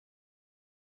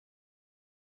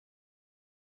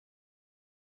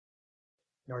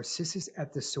Narcissus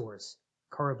at the Source,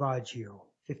 Caravaggio,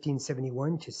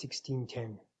 1571 to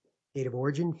 1610. Date of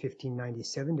origin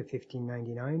 1597 to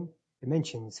 1599.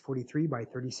 Dimensions 43 by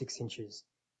 36 inches.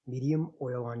 Medium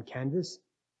oil on canvas.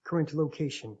 Current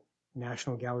location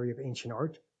National Gallery of Ancient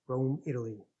Art, Rome,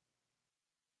 Italy.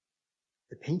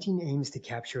 The painting aims to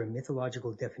capture a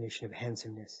mythological definition of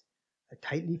handsomeness. A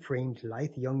tightly framed,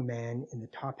 lithe young man in the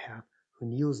top half who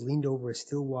kneels leaned over a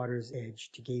still water's edge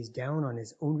to gaze down on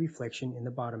his own reflection in the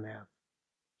bottom half.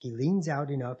 He leans out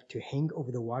enough to hang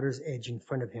over the water's edge in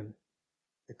front of him.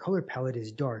 The color palette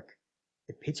is dark.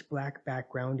 The pitch-black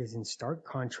background is in stark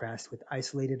contrast with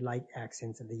isolated light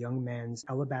accents of the young man's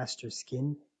alabaster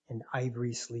skin and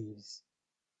ivory sleeves.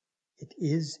 It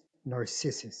is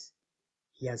Narcissus.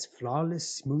 He has flawless,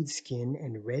 smooth skin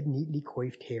and red, neatly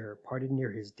coiffed hair parted near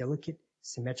his delicate,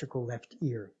 symmetrical left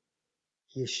ear.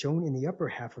 He is shown in the upper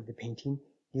half of the painting,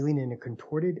 kneeling in a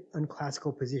contorted,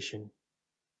 unclassical position.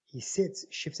 He sits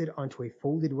shifted onto a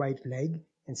folded right leg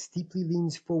and steeply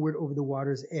leans forward over the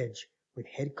water's edge, with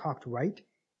head cocked right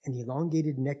and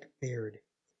elongated neck bared.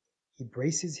 He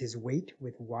braces his weight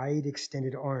with wide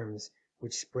extended arms,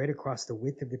 which spread across the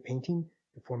width of the painting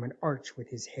to form an arch with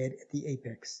his head at the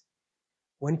apex.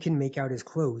 One can make out his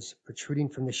clothes protruding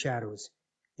from the shadows.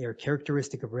 They are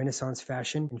characteristic of Renaissance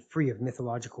fashion and free of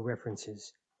mythological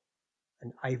references.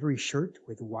 An ivory shirt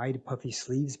with wide puffy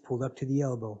sleeves pulled up to the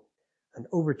elbow, an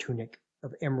overtunic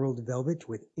of emerald velvet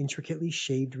with intricately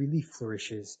shaved relief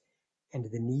flourishes, and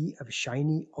the knee of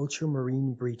shiny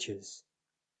ultramarine breeches.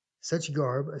 Such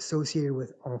garb, associated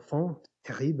with enfant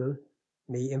terrible,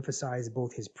 may emphasize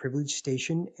both his privileged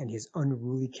station and his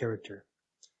unruly character.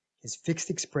 His fixed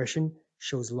expression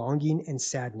shows longing and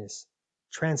sadness.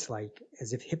 Trance-like,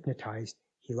 as if hypnotized,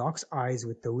 he locks eyes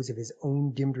with those of his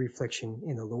own dimmed reflection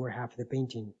in the lower half of the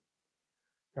painting.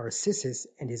 Narcissus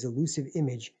and his elusive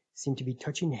image seem to be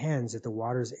touching hands at the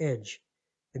water's edge.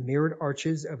 The mirrored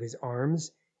arches of his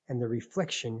arms and the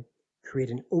reflection create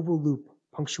an oval loop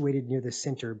punctuated near the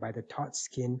center by the taut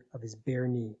skin of his bare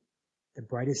knee, the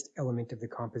brightest element of the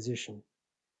composition.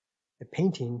 The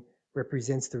painting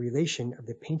represents the relation of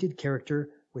the painted character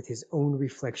with his own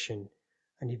reflection,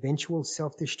 an eventual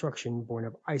self-destruction born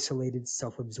of isolated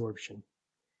self-absorption.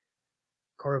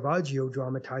 Caravaggio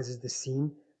dramatizes the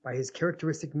scene by his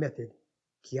characteristic method,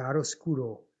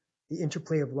 chiaroscuro, the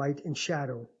interplay of light and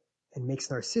shadow, and makes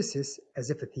Narcissus,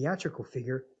 as if a theatrical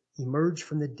figure, emerge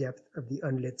from the depth of the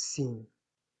unlit scene.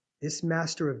 This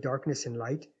master of darkness and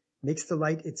light makes the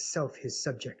light itself his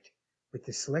subject, with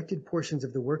the selected portions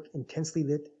of the work intensely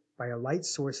lit by a light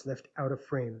source left out of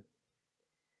frame.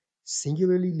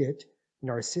 Singularly lit,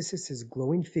 Narcissus's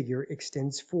glowing figure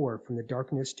extends forth from the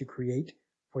darkness to create,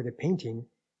 for the painting,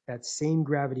 that same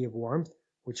gravity of warmth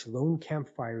which lone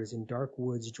campfires in dark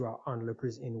woods draw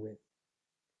onlookers in with.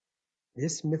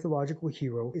 This mythological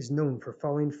hero is known for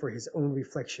falling for his own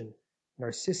reflection.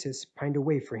 Narcissus pined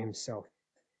away for himself,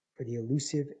 for the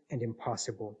elusive and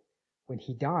impossible. When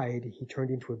he died, he turned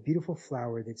into a beautiful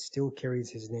flower that still carries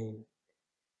his name.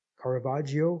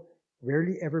 Caravaggio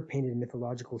rarely ever painted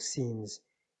mythological scenes,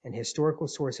 and historical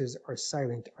sources are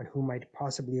silent on who might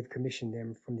possibly have commissioned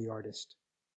them from the artist.